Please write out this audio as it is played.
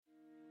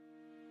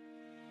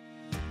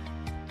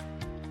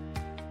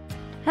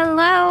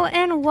Hello,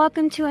 and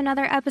welcome to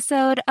another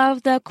episode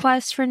of the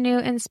Quest for New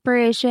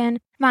Inspiration.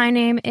 My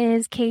name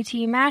is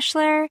KT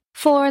Mashler.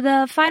 For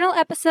the final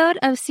episode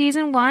of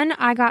Season 1,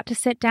 I got to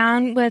sit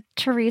down with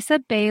Theresa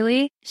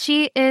Bailey.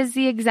 She is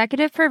the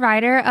executive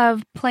provider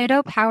of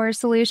Play-Doh Power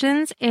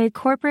Solutions, a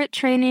corporate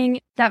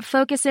training that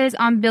focuses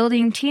on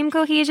building team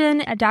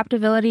cohesion,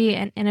 adaptability,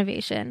 and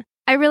innovation.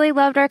 I really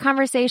loved our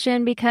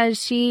conversation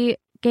because she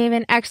gave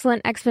an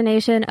excellent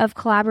explanation of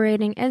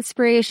collaborating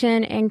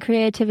inspiration and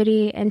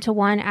creativity into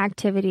one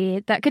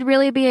activity that could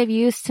really be of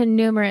use to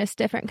numerous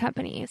different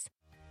companies.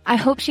 I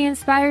hope she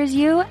inspires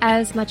you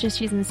as much as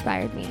she's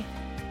inspired me.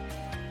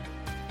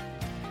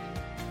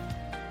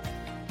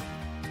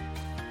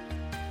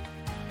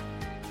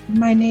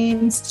 My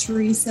name's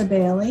Theresa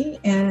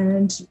Bailey,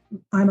 and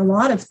I'm a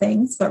lot of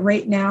things, but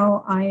right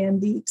now I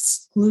am the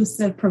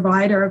exclusive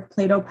provider of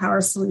Play-Doh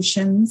Power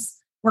Solutions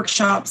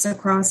workshops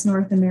across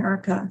North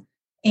America.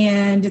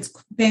 And it's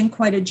been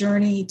quite a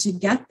journey to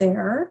get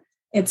there.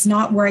 It's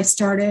not where I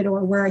started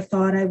or where I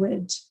thought I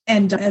would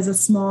end up as a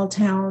small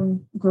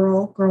town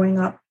girl growing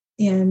up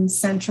in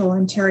central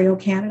Ontario,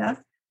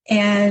 Canada.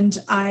 And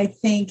I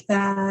think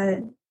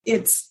that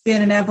it's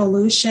been an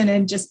evolution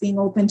and just being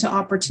open to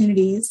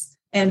opportunities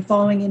and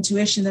following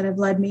intuition that have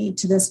led me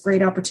to this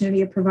great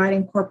opportunity of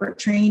providing corporate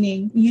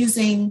training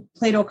using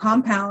Play-Doh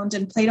compound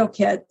and Play-Doh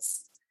kits.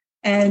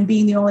 And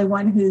being the only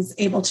one who's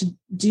able to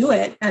do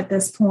it at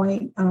this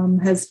point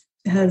has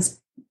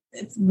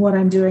it's what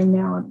I'm doing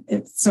now.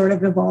 It's sort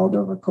of evolved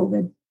over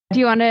COVID. Do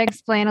you want to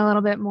explain a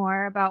little bit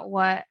more about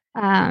what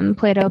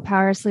Play-Doh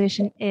Power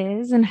Solution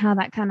is and how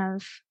that kind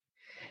of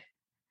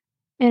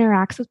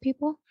interacts with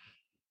people?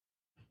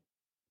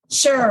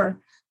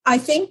 Sure. I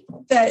think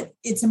that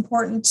it's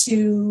important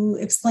to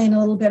explain a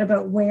little bit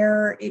about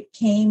where it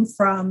came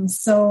from.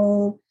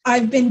 So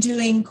I've been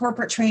doing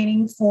corporate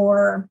training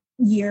for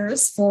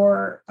years,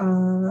 for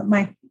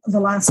the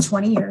last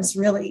 20 years,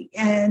 really.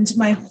 And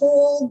my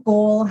whole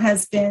goal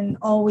has been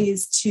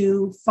always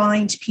to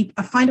find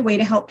a way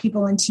to help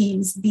people and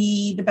teams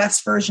be the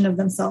best version of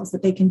themselves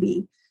that they can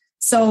be.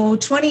 So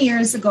 20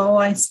 years ago,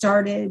 I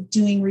started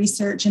doing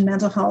research in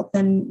mental health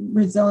and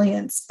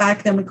resilience.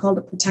 Back then we called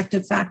it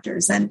protective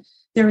factors. And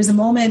there was a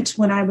moment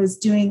when I was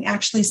doing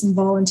actually some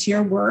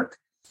volunteer work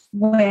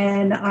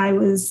when I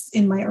was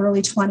in my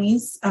early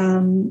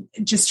 20s,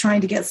 just trying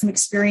to get some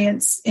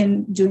experience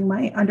in doing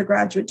my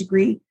undergraduate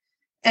degree,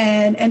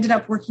 and ended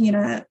up working in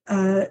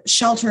a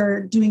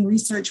shelter doing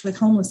research with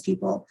homeless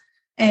people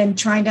and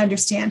trying to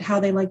understand how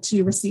they like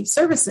to receive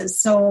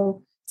services.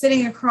 So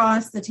sitting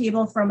across the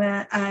table from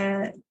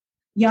a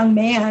young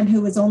man who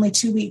was only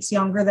 2 weeks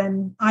younger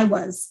than I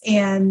was,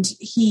 and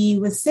he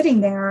was sitting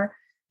there,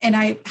 and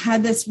I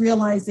had this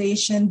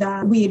realization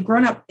that we had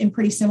grown up in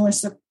pretty similar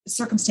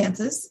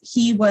circumstances.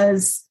 He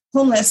was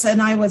homeless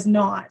and I was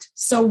not.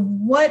 So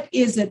what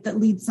is it that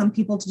leads some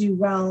people to do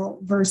well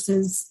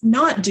versus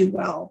not do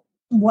well?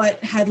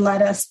 What had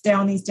led us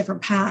down these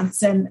different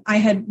paths? And I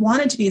had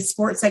wanted to be a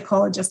sports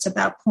psychologist at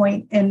that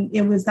point. And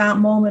it was that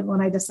moment when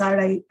I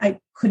decided I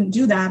couldn't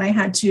do that. I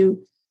had to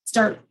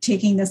start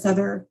taking this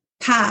other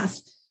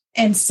path.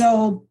 And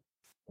so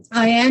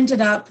I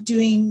ended up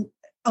doing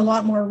a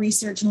lot more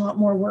research and a lot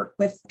more work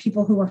with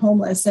people who were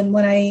homeless. And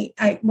when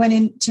I went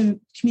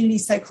into community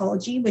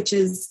psychology, which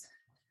is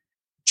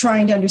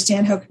trying to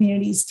understand how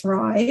communities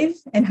thrive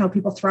and how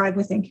people thrive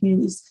within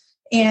communities.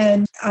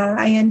 And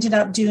I ended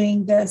up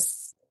doing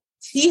this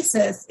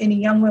thesis in a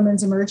young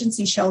women's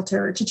emergency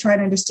shelter to try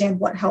to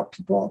understand what helped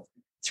people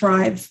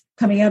thrive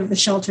coming out of the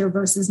shelter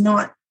versus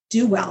not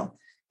do well.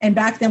 And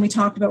back then we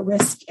talked about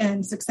risk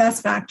and success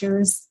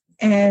factors.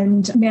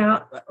 And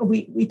now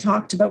we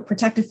talked about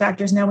protective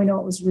factors. Now we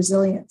know it was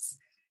resilience.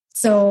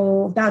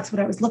 So that's what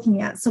I was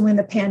looking at. So when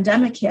the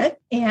pandemic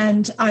hit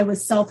and I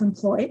was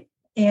self-employed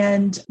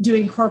and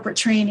doing corporate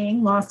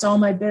training, lost all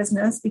my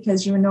business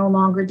because you were no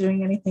longer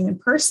doing anything in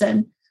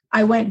person,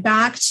 I went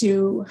back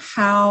to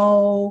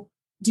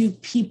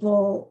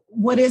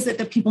what is it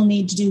that people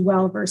need to do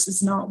well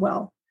versus not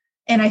well?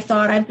 And I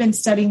thought, I've been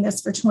studying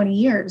this for 20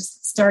 years,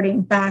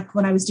 starting back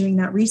when I was doing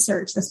that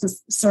research. This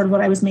was sort of what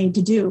I was made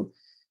to do.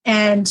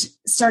 And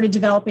started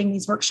developing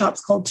these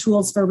workshops called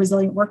Tools for a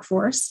Resilient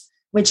Workforce,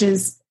 which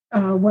is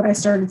what I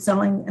started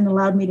selling and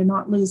allowed me to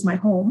not lose my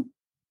home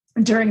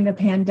during the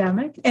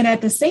pandemic. And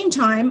at the same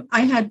time,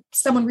 I had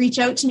someone reach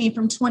out to me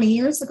from 20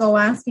 years ago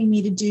asking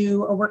me to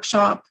do a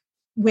workshop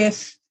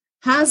with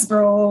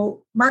Hasbro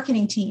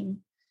marketing team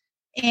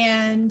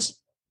and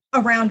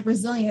around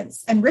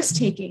resilience and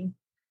risk-taking.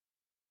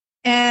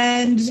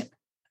 And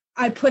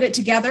I put it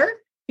together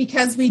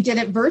because we did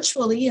it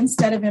virtually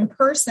instead of in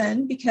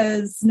person,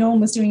 because no one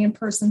was doing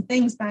in-person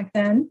things back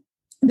then.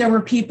 There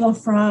were people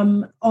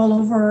from all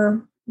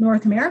over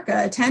North America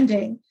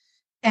attending,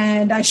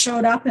 and I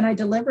showed up and I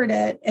delivered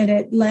it, and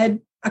it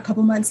led a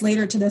couple months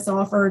later to this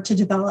offer to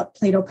develop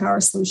Play-Doh Power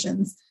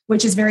Solutions,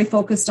 which is very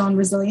focused on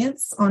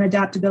resilience, on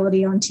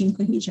adaptability, on team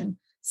cohesion.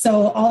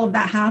 So all of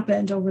that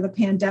happened over the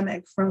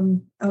pandemic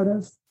from out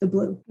of the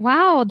blue.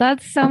 Wow,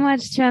 that's so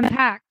much to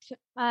unpack.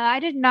 I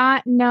did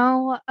not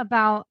know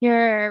about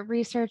your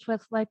research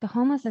with like the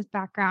homelessness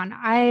background.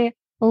 I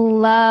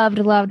loved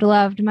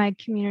my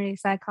community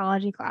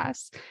psychology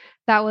class.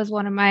 That was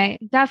one of my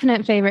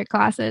definite favorite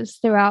classes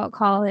throughout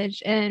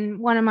college and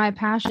one of my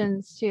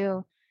passions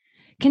to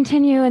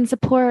continue and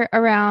support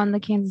around the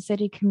Kansas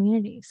City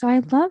community. So I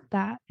love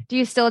that. Do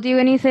you still do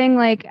anything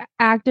like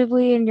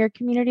actively in your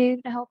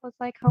community to help with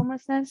like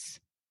homelessness?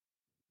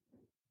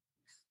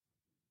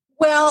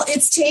 Well,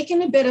 it's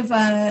taken a bit of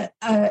a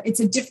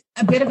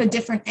bit of a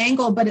different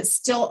angle, but it's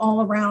still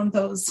all around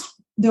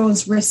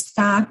those risk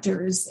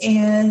factors.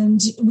 And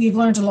we've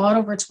learned a lot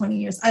over 20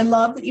 years. I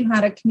love that you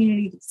had a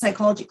community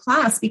psychology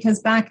class because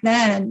back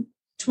then,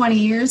 20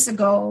 years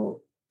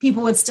ago,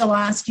 people would still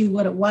ask you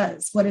what it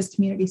was. What is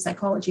community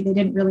psychology? They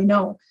didn't really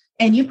know.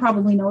 And you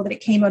probably know that it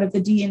came out of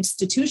the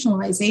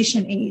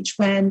deinstitutionalization age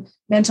when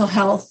mental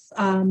health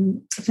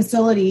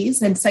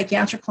facilities and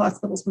psychiatric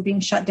hospitals were being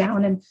shut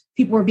down and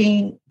people were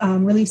being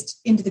released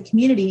into the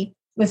community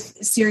with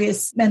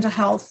serious mental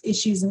health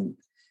issues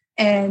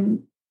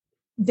and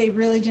they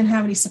really didn't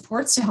have any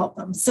supports to help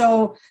them.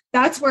 So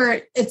that's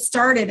where it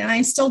started. And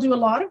I still do a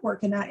lot of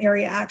work in that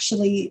area.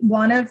 Actually,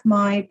 one of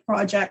my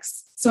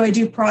projects, so I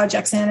do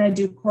projects and I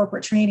do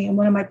corporate training. And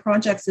one of my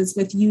projects is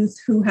with youth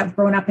who have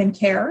grown up in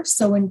care.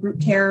 So in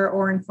group care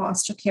or in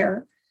foster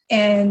care.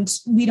 And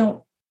we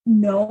don't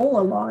know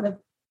a lot of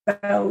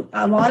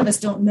us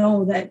don't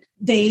know that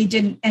they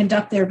didn't end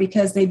up there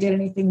because they did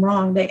anything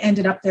wrong. They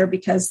ended up there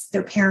because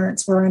their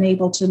parents were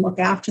unable to look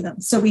after them.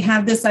 So we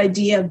have this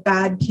idea of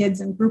bad kids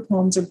in group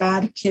homes or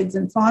bad kids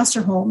in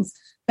foster homes,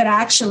 but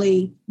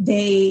actually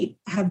they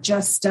have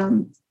just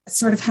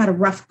sort of had a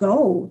rough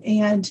go.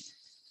 And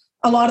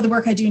a lot of the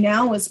work I do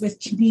now is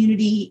with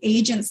community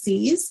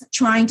agencies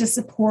trying to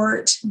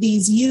support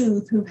these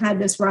youth who've had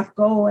this rough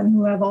go and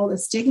who have all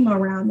this stigma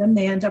around them.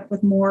 They end up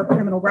with more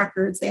criminal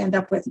records. They end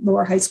up with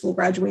lower high school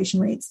graduation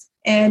rates.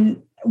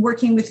 And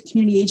working with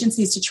community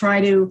agencies to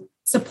try to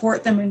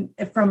support them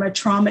from a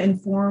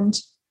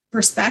trauma-informed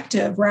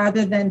perspective,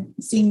 rather than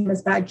seeing them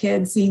as bad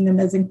kids, seeing them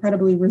as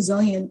incredibly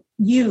resilient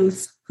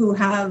youth who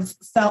have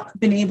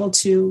been able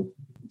to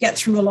get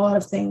through a lot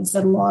of things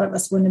that a lot of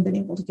us wouldn't have been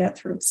able to get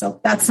through.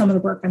 So that's some of the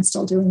work I'm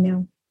still doing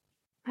now.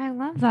 I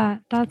love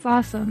that. That's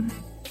awesome.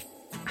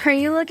 Are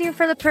you looking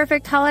for the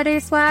perfect holiday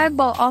swag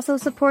while also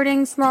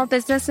supporting small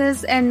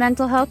businesses and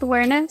mental health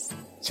awareness?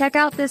 Check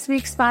out this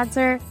week's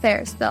sponsor,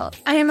 Ferris Built.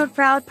 I am a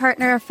proud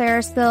partner of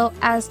Ferris Built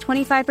as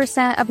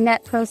 25% of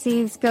net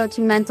proceeds go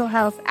to mental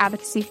health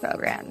advocacy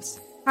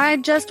programs. I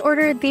just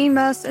ordered the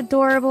most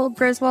adorable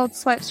Griswold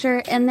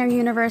sweatshirt in their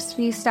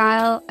university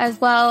style, as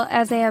well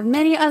as they have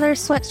many other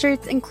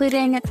sweatshirts,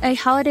 including a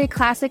holiday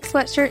classic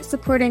sweatshirt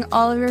supporting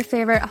all of your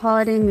favorite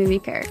holiday movie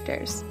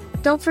characters.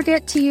 Don't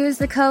forget to use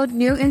the code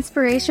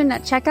NEWINSPIRATION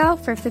at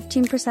checkout for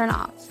 15%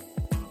 off.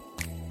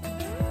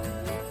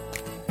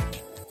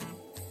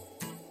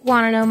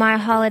 Want to know my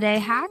holiday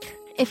hack?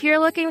 If you're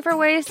looking for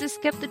ways to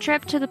skip the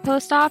trip to the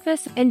post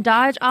office and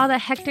dodge all the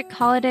hectic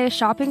holiday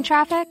shopping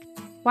traffic,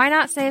 why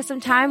not save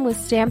some time with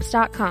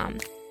Stamps.com?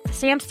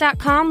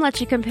 Stamps.com lets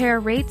you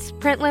compare rates,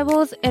 print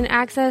labels, and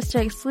access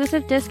to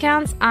exclusive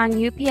discounts on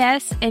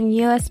UPS and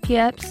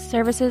USPS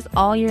services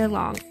all year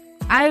long.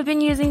 I've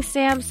been using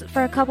Stamps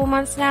for a couple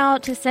months now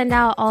to send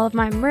out all of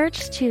my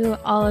merch to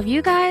all of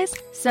you guys,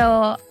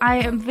 so I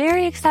am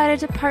very excited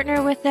to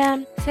partner with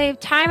them.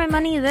 Save time and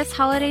money this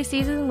holiday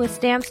season with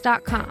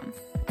Stamps.com.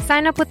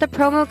 Sign up with the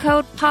promo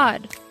code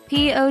POD.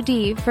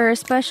 POD for a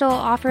special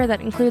offer that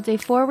includes a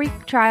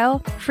 4-week trial,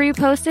 free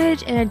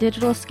postage, and a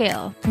digital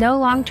scale. No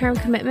long-term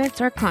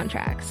commitments or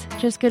contracts.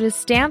 Just go to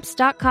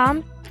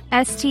stamps.com,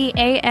 STAMPS.com,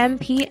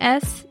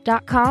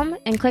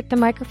 and click the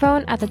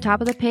microphone at the top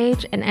of the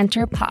page and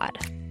enter POD.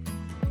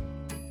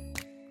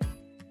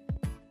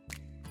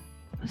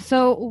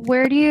 So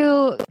where do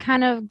you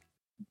kind of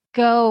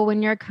go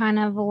when you're kind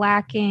of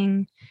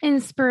lacking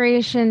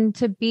inspiration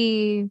to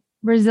be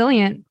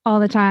resilient all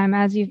the time,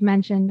 as you've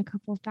mentioned a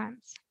couple of times?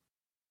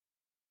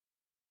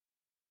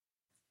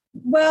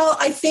 Well,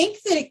 I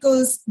think that it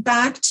goes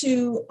back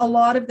to a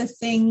lot of the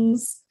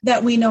things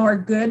that we know are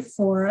good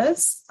for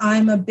us.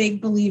 I'm a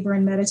big believer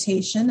in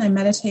meditation. I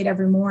meditate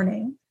every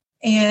morning,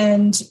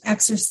 and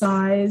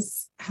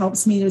exercise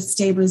helps me to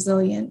stay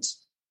resilient,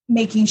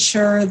 making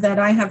sure that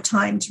I have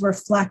time to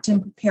reflect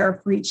and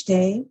prepare for each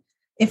day.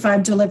 If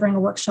I'm delivering a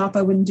workshop,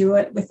 I wouldn't do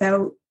it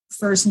without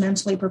first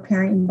mentally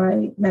preparing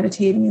by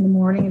meditating in the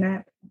morning. And I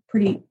have a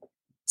pretty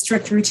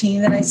strict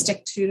routine that I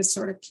stick to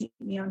sort of keep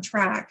me on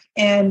track.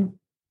 And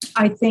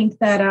I think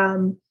that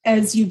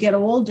as you get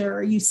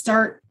older, you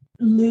start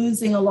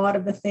losing a lot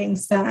of the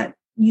things that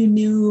you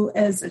knew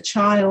as a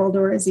child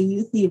or as a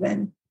youth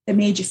even that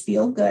made you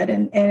feel good.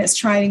 And it's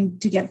trying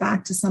to get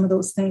back to some of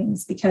those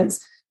things,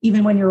 because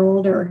even when you're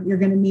older, you're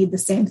going to need the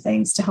same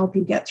things to help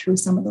you get through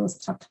some of those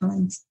tough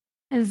times.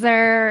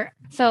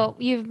 So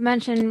you've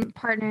mentioned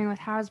partnering with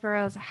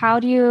Hasbro's. How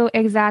do you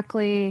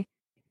exactly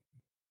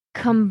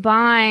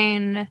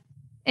combine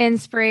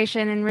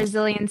inspiration and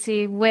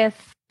resiliency with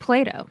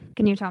Play-Doh?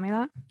 Can you tell me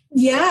that?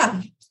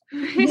 Yeah.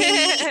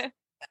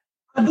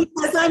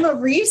 Because I'm a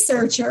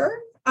researcher,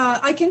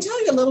 I can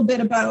tell you a little bit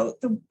about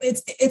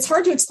it's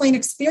hard to explain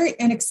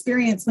an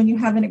experience when you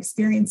haven't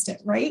experienced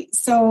it, right?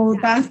 So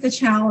that's the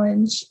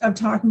challenge of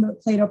talking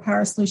about Play-Doh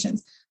Power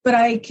Solutions. But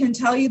I can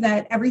tell you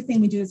that everything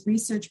we do is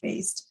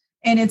research-based,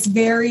 and it's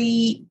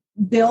very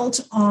built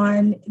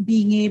on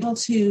being able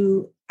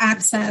to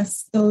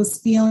access those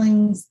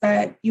feelings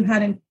that you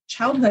had in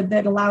childhood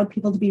that allowed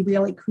people to be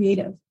really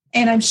creative.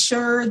 And I'm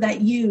sure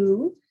that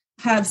you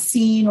have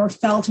seen or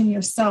felt in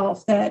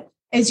yourself that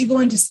as you go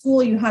into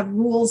school, you have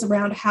rules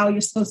around how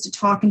you're supposed to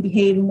talk and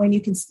behave and when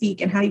you can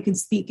speak and how you can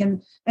speak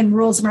and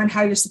rules around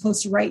how you're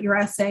supposed to write your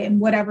essay and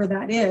whatever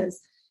that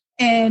is.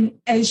 And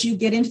as you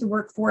get into the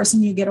workforce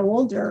and you get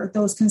older,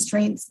 those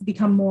constraints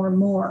become more and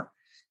more.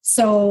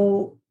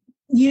 So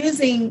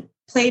using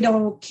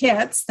Play-Doh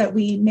kits that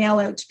we mail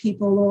out to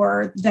people,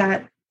 or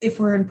that if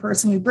we're in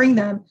person, we bring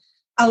them,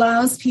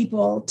 allows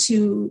people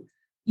to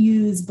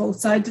use both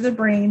sides of their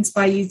brains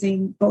by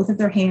using both of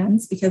their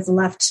hands, because the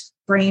left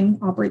brain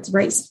operates the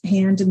right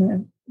hand and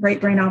the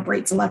right brain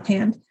operates the left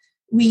hand.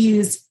 We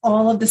use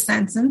all of the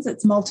senses.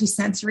 It's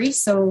multisensory.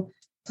 So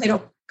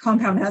Play-Doh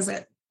compound has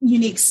a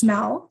unique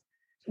smell.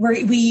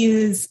 We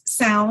use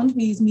sound,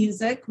 we use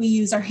music, we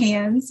use our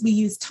hands, we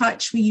use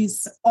touch, we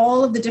use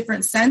all of the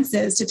different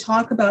senses to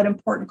talk about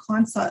important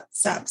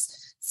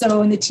concepts.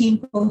 So in the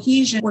team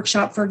cohesion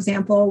workshop, for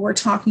example, we're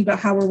talking about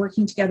how we're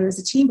working together as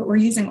a team, but we're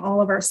using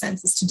all of our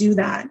senses to do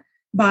that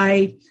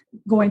by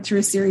going through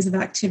a series of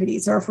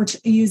activities. Or if we're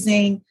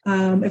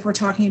if we're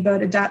talking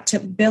about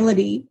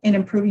adaptability and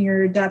improving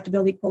your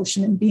adaptability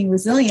quotient and being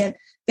resilient,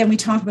 then we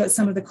talk about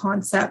some of the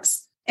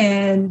concepts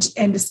and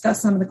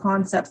discuss some of the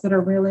concepts that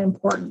are really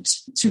important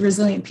to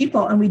resilient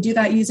people. And we do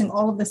that using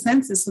all of the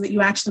senses so that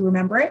you actually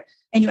remember it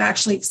and you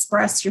actually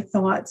express your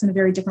thoughts in a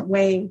very different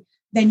way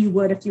than you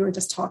would if you were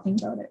just talking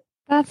about it.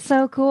 That's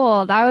so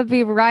cool. That would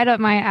be right up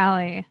my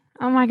alley.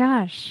 Oh my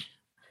gosh.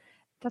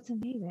 That's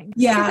amazing.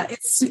 Yeah,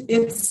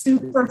 it's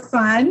super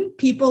fun.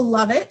 People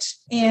love it.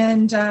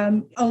 And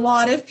a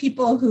lot of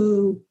people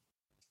who,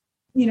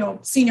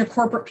 senior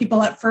corporate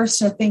people at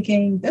first are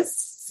thinking, this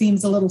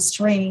seems a little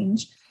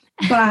strange.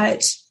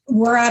 But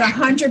we're at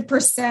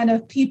 100%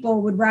 of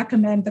people would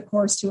recommend the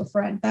course to a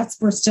friend.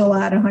 We're still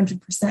at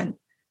 100%.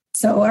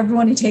 So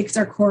everyone who takes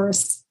our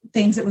course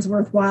thinks it was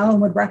worthwhile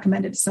and would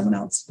recommend it to someone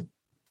else.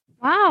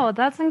 Wow,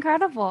 that's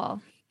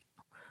incredible.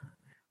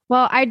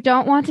 Well, I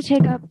don't want to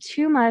take up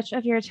too much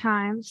of your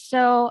time.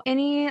 So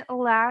any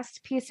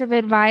last piece of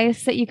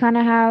advice that you kind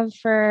of have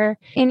for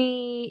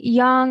any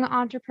young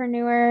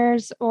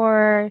entrepreneurs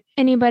or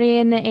anybody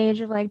in the age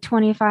of like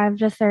 25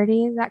 to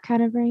 30, that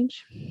kind of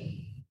range?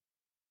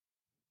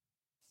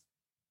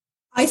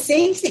 I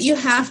think that you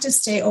have to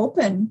stay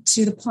open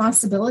to the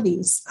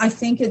possibilities. I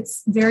think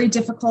it's very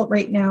difficult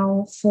right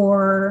now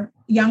for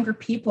younger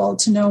people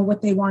to know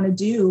what they want to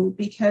do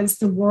because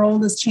the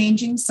world is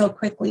changing so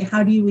quickly.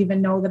 How do you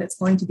even know that it's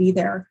going to be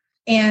there?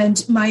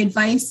 And my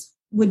advice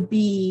would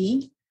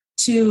be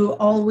to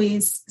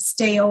always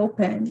stay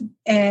open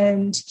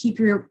and keep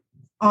your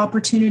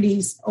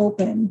opportunities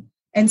open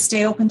and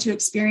stay open to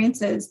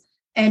experiences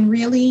and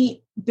really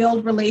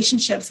build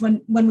relationships.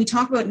 When we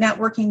talk about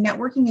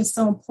networking is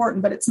so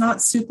important, but it's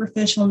not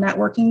superficial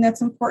networking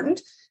that's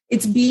important.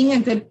 It's being a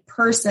good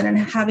person and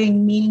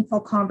having meaningful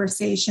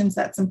conversations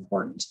that's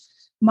important.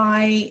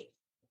 My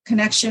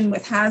connection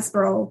with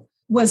Hasbro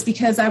was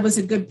because I was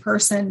a good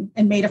person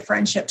and made a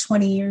friendship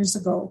 20 years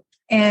ago.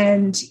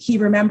 And he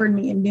remembered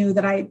me and knew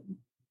that I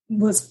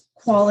was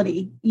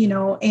quality,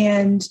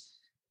 and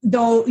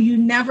though you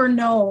never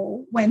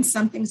know when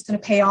something's going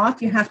to pay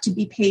off, you have to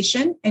be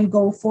patient and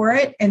go for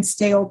it and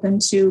stay open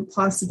to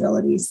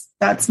possibilities.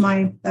 That's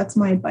my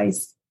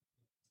advice.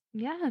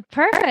 Yeah,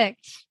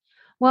 perfect.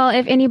 Well,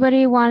 if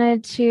anybody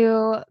wanted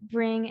to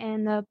bring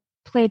in the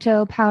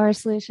Play-Doh Power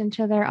Solution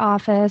to their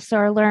office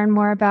or learn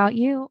more about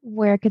you,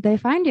 where could they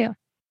find you?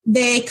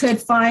 They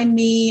could find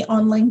me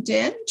on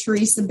LinkedIn,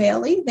 Theresa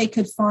Bailey. They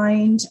could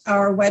find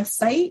our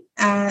website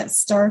at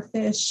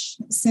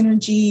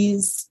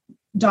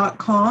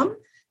starfishsynergies.com.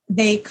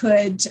 They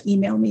could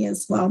email me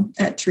as well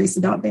at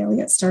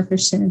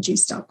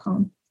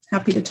teresa.bailey@starfishsynergies.com.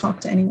 Happy to talk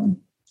to anyone.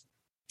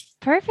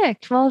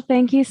 Perfect. Well,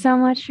 thank you so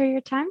much for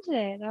your time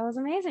today. That was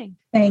amazing.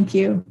 Thank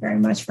you very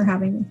much for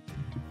having me.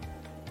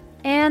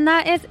 And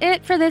that is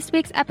it for this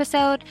week's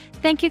episode.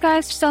 Thank you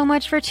guys so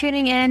much for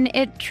tuning in.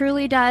 It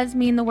truly does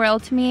mean the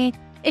world to me.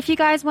 If you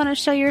guys want to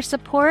show your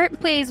support,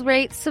 please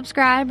rate,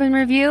 subscribe, and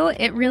review.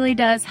 It really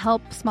does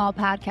help small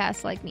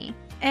podcasts like me.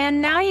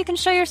 And now you can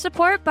show your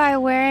support by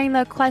wearing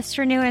the Quest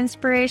for New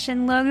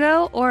Inspiration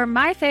logo, or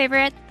my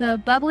favorite, the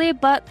Bubbly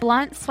But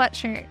Blunt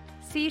sweatshirt.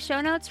 See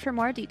show notes for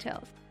more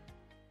details.